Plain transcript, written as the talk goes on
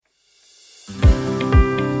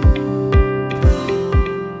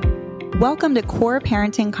Welcome to Core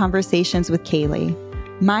Parenting Conversations with Kaylee.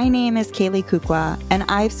 My name is Kaylee Kukla, and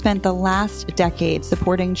I've spent the last decade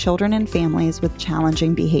supporting children and families with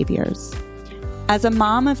challenging behaviors. As a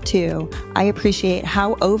mom of two, I appreciate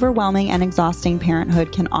how overwhelming and exhausting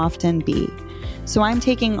parenthood can often be. So I'm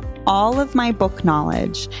taking all of my book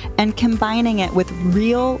knowledge and combining it with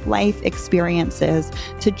real life experiences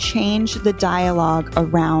to change the dialogue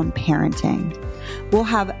around parenting. We'll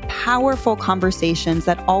have powerful conversations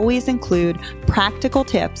that always include practical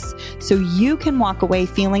tips so you can walk away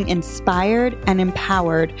feeling inspired and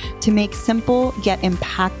empowered to make simple yet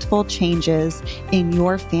impactful changes in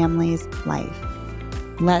your family's life.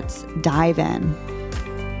 Let's dive in.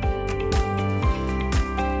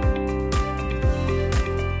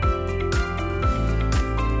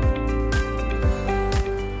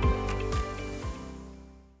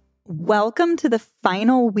 Welcome to the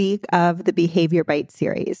final week of the Behavior Bytes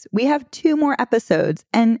series. We have 2 more episodes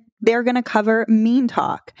and they're going to cover mean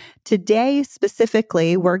talk. Today,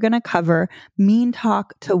 specifically, we're going to cover mean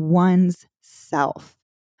talk to one's self.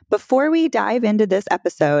 Before we dive into this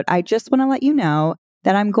episode, I just want to let you know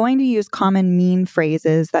that I'm going to use common mean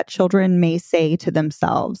phrases that children may say to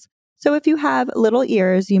themselves. So if you have little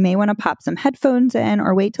ears, you may want to pop some headphones in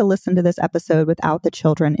or wait to listen to this episode without the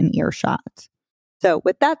children in earshot. So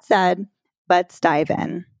with that said, let's dive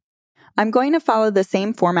in. I'm going to follow the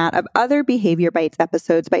same format of other Behavior Bytes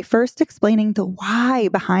episodes by first explaining the why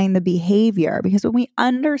behind the behavior, because when we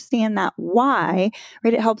understand that why,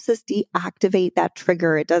 right, it helps us deactivate that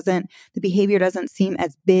trigger. The behavior doesn't seem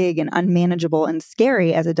as big and unmanageable and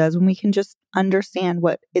scary as it does when we can just understand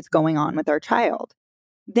what is going on with our child.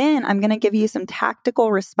 Then I'm going to give you some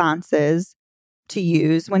tactical responses to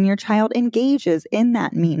use when your child engages in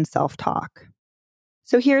that mean self-talk.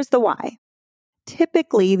 So here's the why.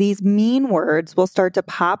 Typically, these mean words will start to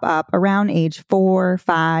pop up around age 4,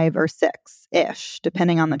 5, or 6-ish,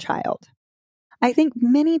 depending on the child. I think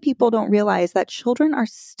many people don't realize that children are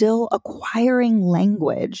still acquiring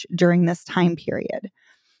language during this time period.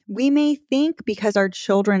 We may think because our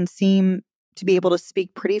children seem to be able to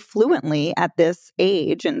speak pretty fluently at this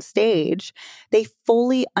age and stage, they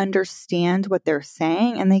fully understand what they're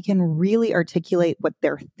saying and they can really articulate what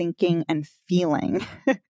they're thinking and feeling.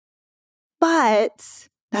 But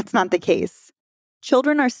that's not the case.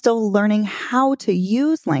 Children are still learning how to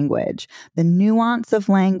use language, the nuance of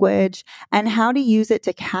language, and how to use it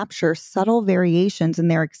to capture subtle variations in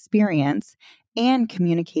their experience and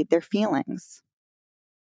communicate their feelings.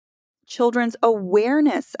 Children's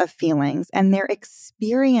awareness of feelings and their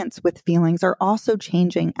experience with feelings are also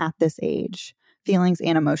changing at this age, feelings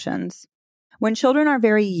and emotions. When children are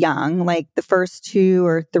very young, like the first 2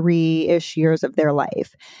 or 3-ish years of their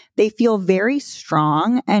life, they feel very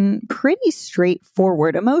strong and pretty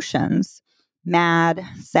straightforward emotions: mad,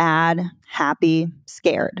 sad, happy,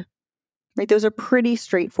 scared. Right? Those are pretty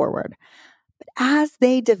straightforward. But as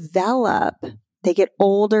they develop, they get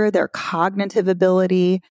older, their cognitive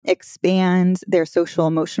ability expands, their social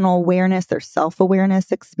emotional awareness, their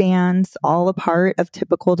self-awareness expands, all a part of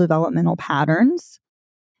typical developmental patterns.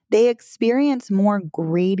 They experience more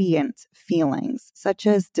gradient feelings such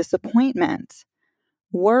as disappointment,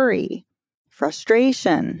 worry,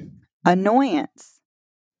 frustration, annoyance.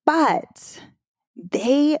 But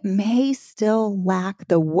they may still lack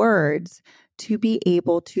the words to be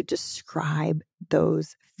able to describe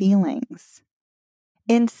those feelings.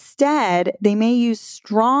 Instead, they may use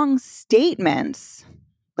strong statements,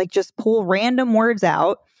 like just pull random words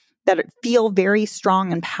out that feel very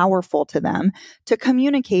strong and powerful to them to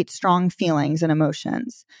communicate strong feelings and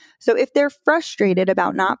emotions. So if they're frustrated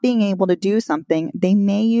about not being able to do something, they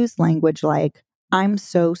may use language like, "I'm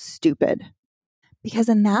so stupid." Because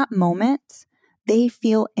in that moment, they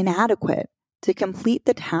feel inadequate to complete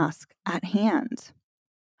the task at hand.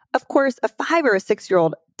 Of course, a 5 or a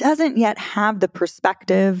 6-year-old doesn't yet have the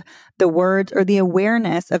perspective, the words, or the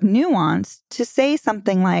awareness of nuance to say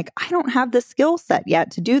something like, "I don't have the skill set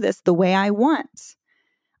yet to do this the way I want.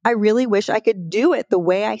 I really wish I could do it the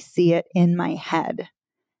way I see it in my head.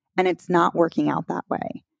 And it's not working out that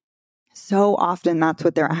way." So often that's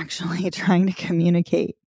what they're actually trying to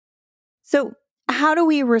communicate. So how do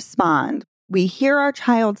we respond? We hear our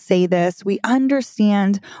child say this. We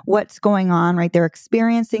understand what's going on, right? They're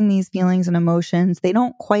experiencing these feelings and emotions. They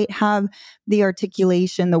don't quite have the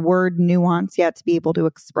articulation, the word nuance yet to be able to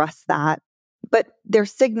express that. But they're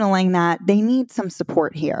signaling that they need some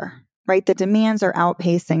support here, right? The demands are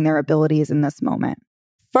outpacing their abilities in this moment.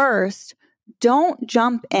 First, don't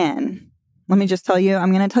jump in. Let me just tell you,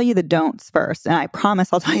 I'm going to tell you the don'ts first, and I promise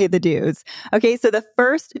I'll tell you the do's. Okay, so the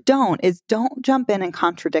first don't is don't jump in and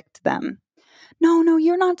contradict them. No,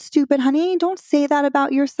 you're not stupid, honey. Don't say that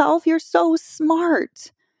about yourself. You're so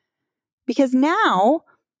smart. Because now,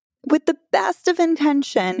 with the best of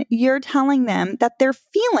intention, you're telling them that their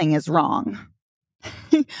feeling is wrong.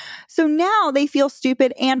 So now they feel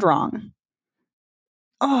stupid and wrong.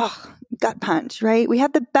 Oh, gut punch, right? We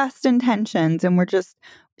have the best intentions and we're just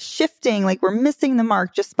shifting, like we're missing the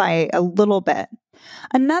mark just by a little bit.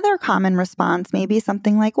 Another common response may be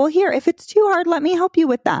something like, well, here, if it's too hard, let me help you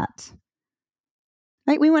with that.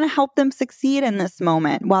 Right? We want to help them succeed in this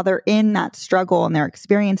moment while they're in that struggle and they're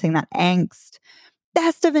experiencing that angst.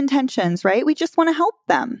 Best of intentions, right? We just want to help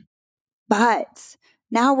them. But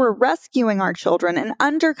now we're rescuing our children and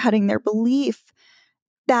undercutting their belief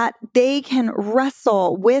that they can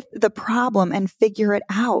wrestle with the problem and figure it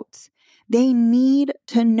out. They need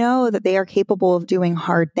to know that they are capable of doing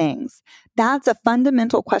hard things. That's a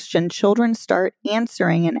fundamental question children start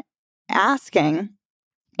answering and asking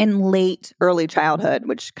in late early childhood,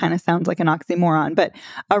 which kind of sounds like an oxymoron, but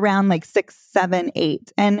around like 6, 7,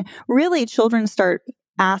 8. And really children start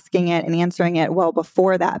asking it and answering it well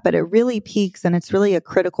before that, but it really peaks and it's really a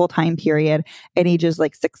critical time period at ages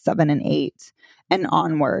like 6, 7, and 8 and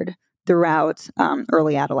onward throughout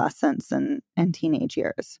early adolescence and teenage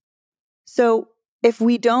years. So if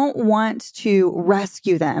we don't want to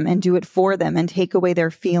rescue them and do it for them and take away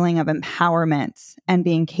their feeling of empowerment and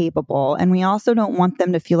being capable, and we also don't want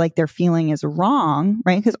them to feel like their feeling is wrong,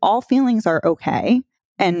 right? Because all feelings are okay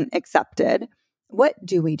and accepted. What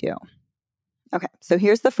do we do? Okay, so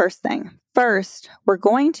here's the first thing. First, we're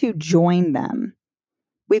going to join them.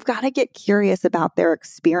 We've got to get curious about their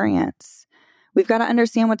experience. We've got to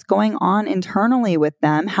understand what's going on internally with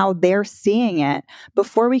them, how they're seeing it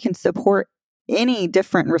before we can support any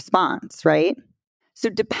different response, right? So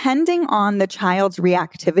depending on the child's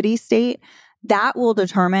reactivity state, that will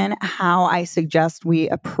determine how I suggest we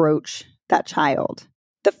approach that child.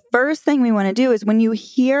 The first thing we want to do is when you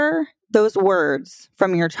hear those words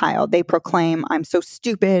from your child, they proclaim, I'm so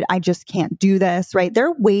stupid, I just can't do this, right?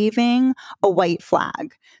 They're waving a white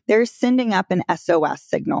flag. They're sending up an SOS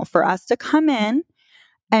signal for us to come in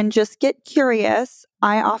and just get curious.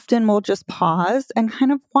 I often will just pause and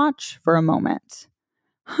kind of watch for a moment.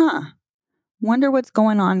 Wonder what's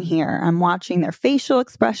going on here. I'm watching their facial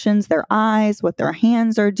expressions, their eyes, what their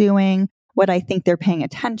hands are doing, what I think they're paying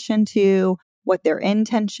attention to, what their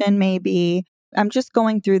intention may be. I'm just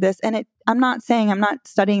going through this. And I'm not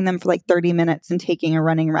studying them for like 30 minutes and taking a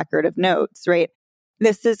running record of notes, right?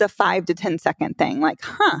 This is a 5 to 10 second thing. Like,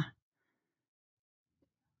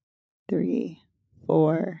 3,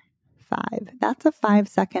 4, 5. That's a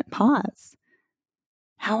 5-second pause.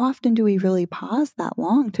 How often do we really pause that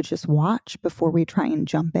long to just watch before we try and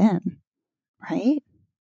jump in, right?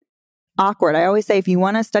 Awkward. I always say, if you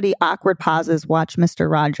want to study awkward pauses, watch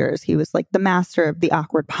Mr. Rogers. He was like the master of the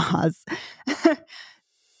awkward pause.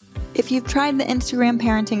 If you've tried the Instagram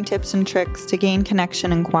parenting tips and tricks to gain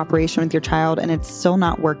connection and cooperation with your child and it's still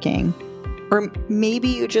not working, or maybe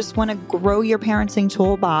you just want to grow your parenting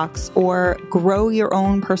toolbox or grow your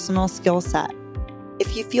own personal skill set.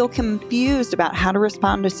 If you feel confused about how to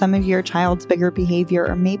respond to some of your child's bigger behavior,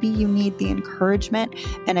 or maybe you need the encouragement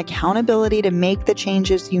and accountability to make the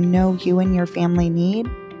changes you know you and your family need,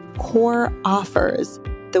 CORE offers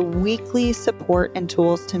the weekly support and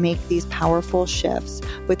tools to make these powerful shifts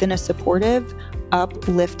within a supportive,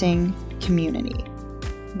 uplifting community.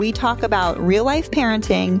 We talk about real-life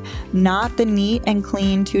parenting, not the neat and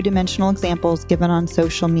clean two-dimensional examples given on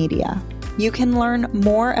social media. You can learn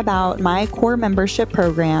more about my CORE membership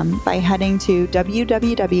program by heading to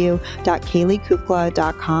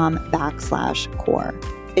www.kayleekukla.com/core.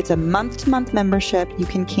 It's a month-to-month membership. You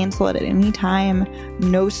can cancel it at any time,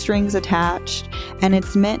 no strings attached, and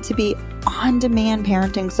it's meant to be on-demand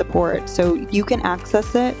parenting support, so you can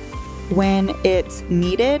access it when it's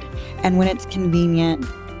needed and when it's convenient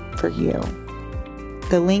for you.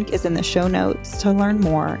 The link is in the show notes to learn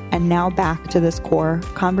more. And now back to this CORE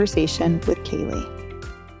conversation with Kaylee.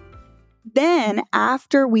 Then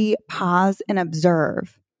after we pause and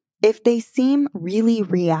observe, if they seem really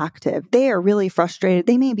reactive, they are really frustrated,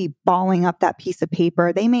 they may be balling up that piece of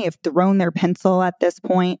paper, they may have thrown their pencil at this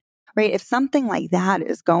point, right? If something like that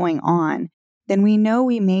is going on, then we know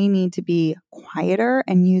we may need to be quieter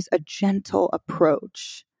and use a gentle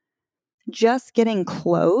approach. Just getting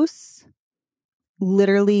close,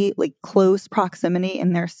 literally like close proximity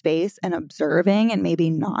in their space and observing and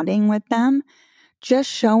maybe nodding with them, just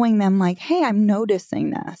showing them like, hey, I'm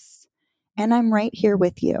noticing this and I'm right here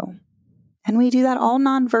with you. And we do that all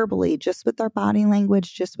non-verbally, just with our body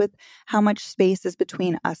language, just with how much space is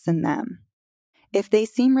between us and them. If they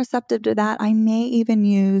seem receptive to that, I may even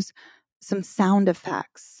use some sound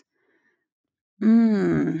effects.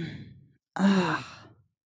 Ugh.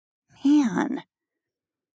 Man.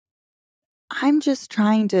 I'm just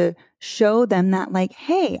trying to show them that, like,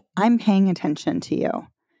 hey, I'm paying attention to you.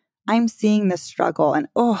 I'm seeing the struggle and,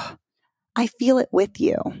 I feel it with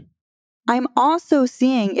you. I'm also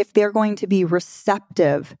seeing if they're going to be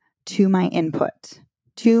receptive to my input,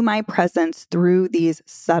 to my presence through these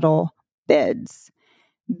subtle bids.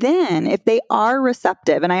 Then, if they are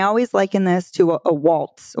receptive, and I always liken this to a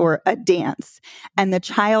waltz or a dance, and the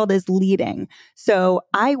child is leading. So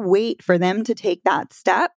I wait for them to take that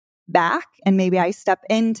step back, and maybe I step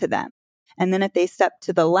into them. And then if they step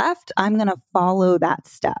to the left, I'm going to follow that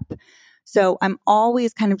step. So I'm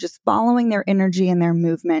always kind of just following their energy and their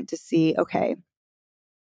movement to see, okay,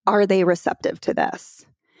 are they receptive to this?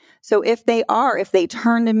 So if they are, if they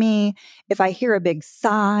turn to me, if I hear a big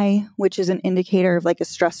sigh, which is an indicator of like a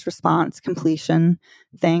stress response completion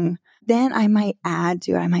thing, then I might add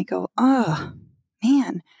to it. I might go, oh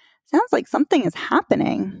man, sounds like something is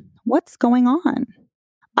happening. What's going on?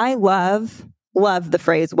 I love the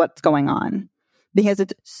phrase, what's going on? Because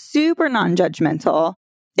it's super non-judgmental.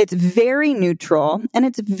 It's very neutral and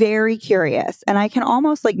it's very curious. And I can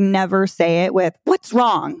almost like never say it with what's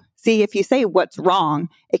wrong. See, if you say what's wrong,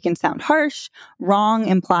 it can sound harsh. Wrong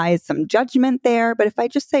implies some judgment there. But if I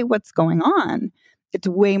just say what's going on, it's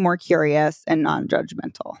way more curious and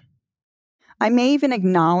non-judgmental. I may even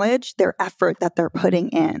acknowledge their effort that they're putting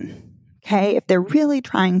in. Okay. If they're really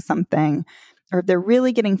trying something or if they're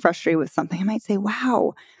really getting frustrated with something, I might say,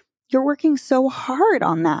 wow, you're working so hard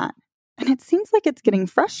on that. And it seems like it's getting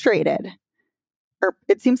frustrated, or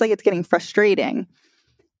it seems like it's getting frustrating.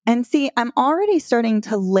 And see, I'm already starting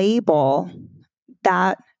to label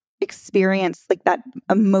that experience, like that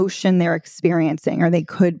emotion they're experiencing or they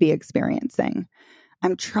could be experiencing.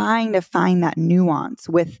 I'm trying to find that nuance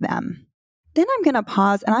with them. Then I'm going to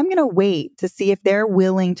pause and I'm going to wait to see if they're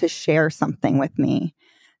willing to share something with me.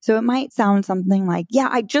 So it might sound something like, yeah,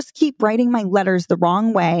 I just keep writing my letters the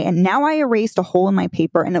wrong way. And now I erased a hole in my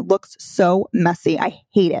paper and it looks so messy. I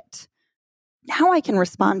hate it. Now I can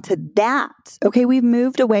respond to that. Okay, we've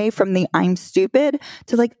moved away from the I'm stupid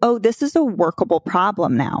to like, oh, this is a workable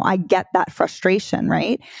problem now. I get that frustration,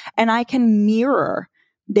 right? And I can mirror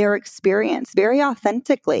their experience very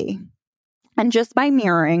authentically. And just by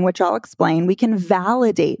mirroring, which I'll explain, we can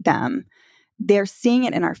validate them. They're seeing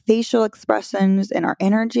it in our facial expressions, in our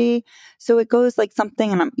energy. So it goes like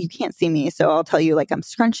something, and you can't see me, so I'll tell you, like I'm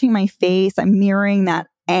scrunching my face. I'm mirroring that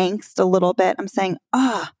angst a little bit. I'm saying,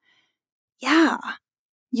 yeah,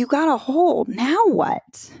 you got a hold. Now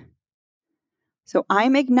what? So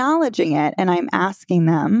I'm acknowledging it and I'm asking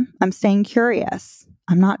them, I'm staying curious.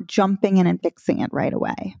 I'm not jumping in and fixing it right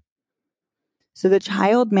away. So the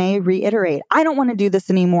child may reiterate, I don't want to do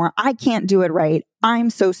this anymore. I can't do it right.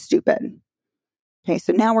 I'm so stupid. Okay,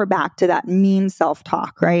 so now we're back to that mean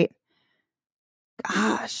self-talk, right?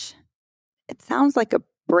 Gosh, it sounds like a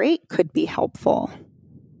break could be helpful.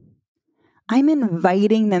 I'm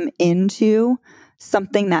inviting them into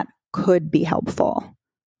something that could be helpful.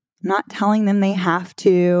 I'm not telling them they have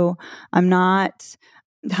to. I'm not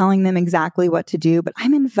telling them exactly what to do, but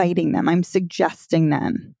I'm inviting them. I'm suggesting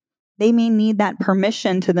them. They may need that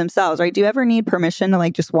permission to themselves, right? Do you ever need permission to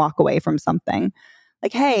like just walk away from something?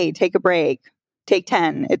 Like, hey, take a break. Take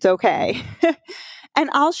 10. It's okay. And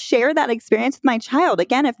I'll share that experience with my child.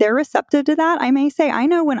 Again, if they're receptive to that, I may say, I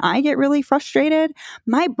know when I get really frustrated,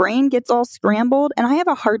 my brain gets all scrambled and I have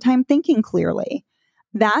a hard time thinking clearly.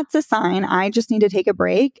 That's a sign I just need to take a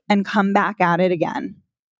break and come back at it again.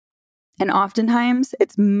 And oftentimes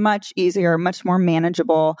it's much easier, much more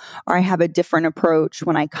manageable, or I have a different approach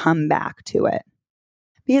when I come back to it.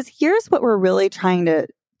 Because here's what we're really trying to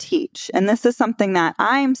teach. And this is something that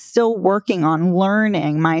I'm still working on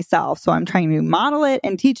learning myself. So I'm trying to model it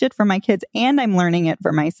and teach it for my kids, and I'm learning it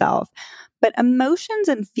for myself. But emotions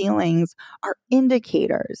and feelings are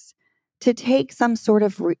indicators to take some sort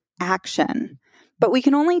of action. But we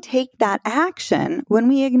can only take that action when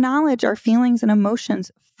we acknowledge our feelings and emotions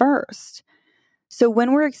first. So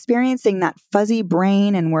when we're experiencing that fuzzy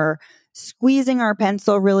brain and we're squeezing our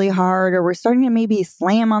pencil really hard, or we're starting to maybe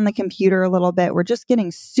slam on the computer a little bit, we're just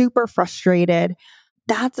getting super frustrated.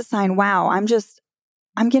 That's a sign, wow,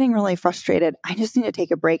 I'm getting really frustrated. I just need to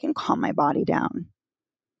take a break and calm my body down.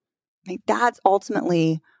 Like that's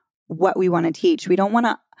ultimately what we want to teach. We don't want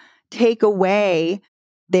to take away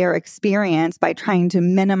their experience by trying to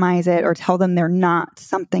minimize it or tell them they're not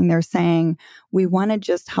something they're saying. We want to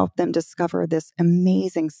just help them discover this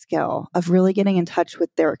amazing skill of really getting in touch with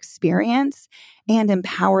their experience and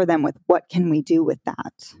empower them with what can we do with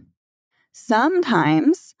that.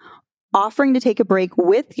 Sometimes Offering to take a break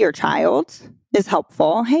with your child is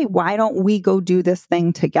helpful. Hey, why don't we go do this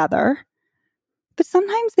thing together? But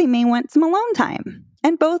sometimes they may want some alone time.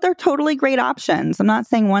 And both are totally great options. I'm not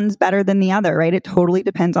saying one's better than the other, right? It totally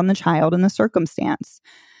depends on the child and the circumstance.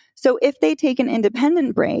 So if they take an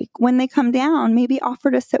independent break, when they come down, maybe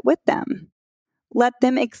offer to sit with them. Let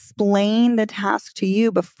them explain the task to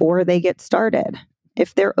you before they get started,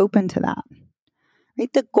 if they're open to that.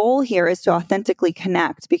 Right? The goal here is to authentically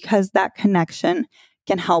connect because that connection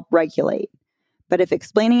can help regulate. But if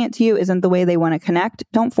explaining it to you isn't the way they want to connect,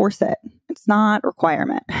 don't force it. It's not a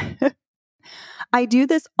requirement. I do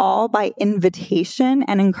this all by invitation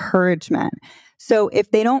and encouragement. So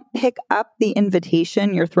if they don't pick up the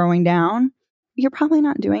invitation you're throwing down, you're probably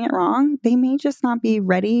not doing it wrong. They may just not be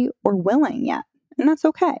ready or willing yet, and that's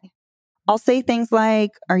okay. I'll say things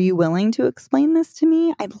like, are you willing to explain this to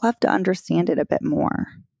me? I'd love to understand it a bit more.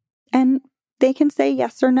 And they can say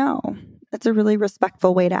yes or no. That's a really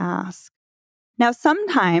respectful way to ask. Now,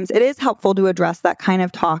 sometimes it is helpful to address that kind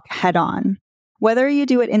of talk head on. Whether you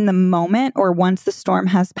do it in the moment or once the storm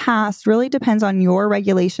has passed really depends on your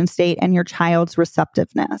regulation state and your child's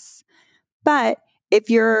receptiveness. But if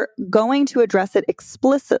you're going to address it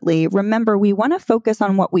explicitly, remember we want to focus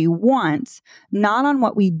on what we want, not on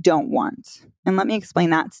what we don't want. And let me explain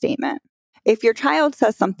that statement. If your child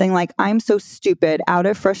says something like, I'm so stupid out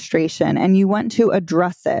of frustration, and you want to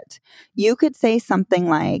address it, you could say something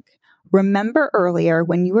like, remember earlier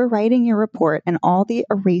when you were writing your report and all the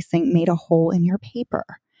erasing made a hole in your paper,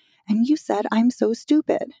 and you said, I'm so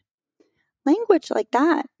stupid. Language like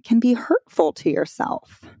that can be hurtful to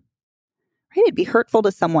yourself. Right? It'd be hurtful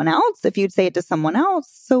to someone else if you'd say it to someone else,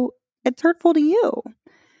 so it's hurtful to you.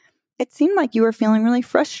 It seemed like you were feeling really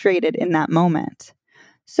frustrated in that moment.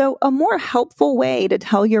 So a more helpful way to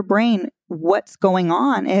tell your brain what's going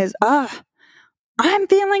on is, I'm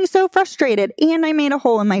feeling so frustrated and I made a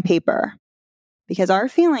hole in my paper. Because our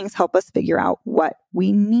feelings help us figure out what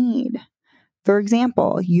we need. For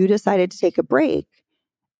example, you decided to take a break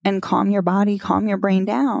and calm your body, calm your brain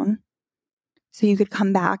down so you could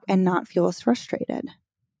come back and not feel as frustrated.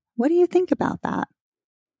 What do you think about that?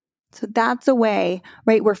 So that's a way,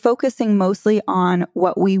 right? We're focusing mostly on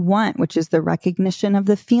what we want, which is the recognition of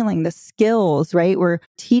the feeling, the skills, right? We're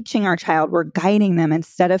teaching our child, we're guiding them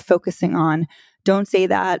instead of focusing on, don't say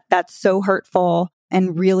that, that's so hurtful,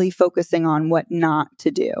 and really focusing on what not to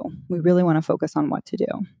do. We really want to focus on what to do.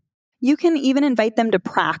 You can even invite them to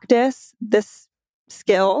practice this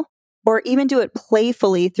skill or even do it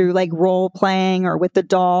playfully through like role playing or with the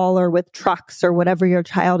doll or with trucks or whatever your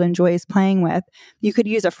child enjoys playing with. You could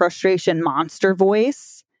use a frustration monster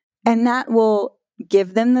voice, and that will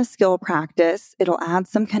give them the skill practice. It'll add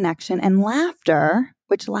some connection and laughter,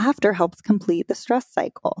 which laughter helps complete the stress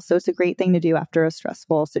cycle. So it's a great thing to do after a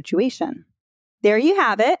stressful situation. There you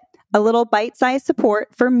have it, a little bite-sized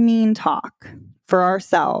support for mean talk for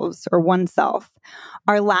ourselves or oneself.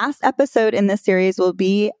 Our last episode in this series will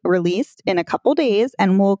be released in a couple days,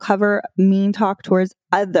 and we'll cover mean talk towards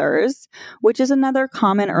others, which is another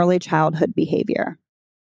common early childhood behavior.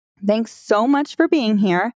 Thanks so much for being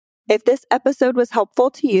here. If this episode was helpful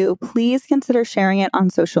to you, please consider sharing it on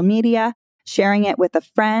social media, sharing it with a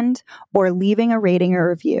friend, or leaving a rating or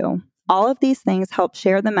review. All of these things help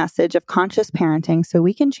share the message of conscious parenting so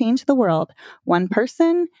we can change the world one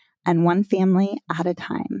person and one family at a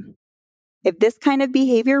time. If this kind of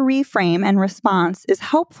behavior reframe and response is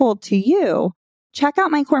helpful to you, check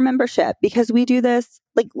out my core membership because we do this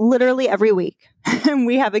like literally every week.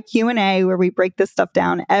 We have a Q&A where we break this stuff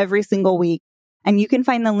down every single week, and you can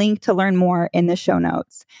find the link to learn more in the show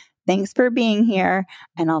notes. Thanks for being here,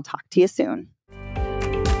 and I'll talk to you soon.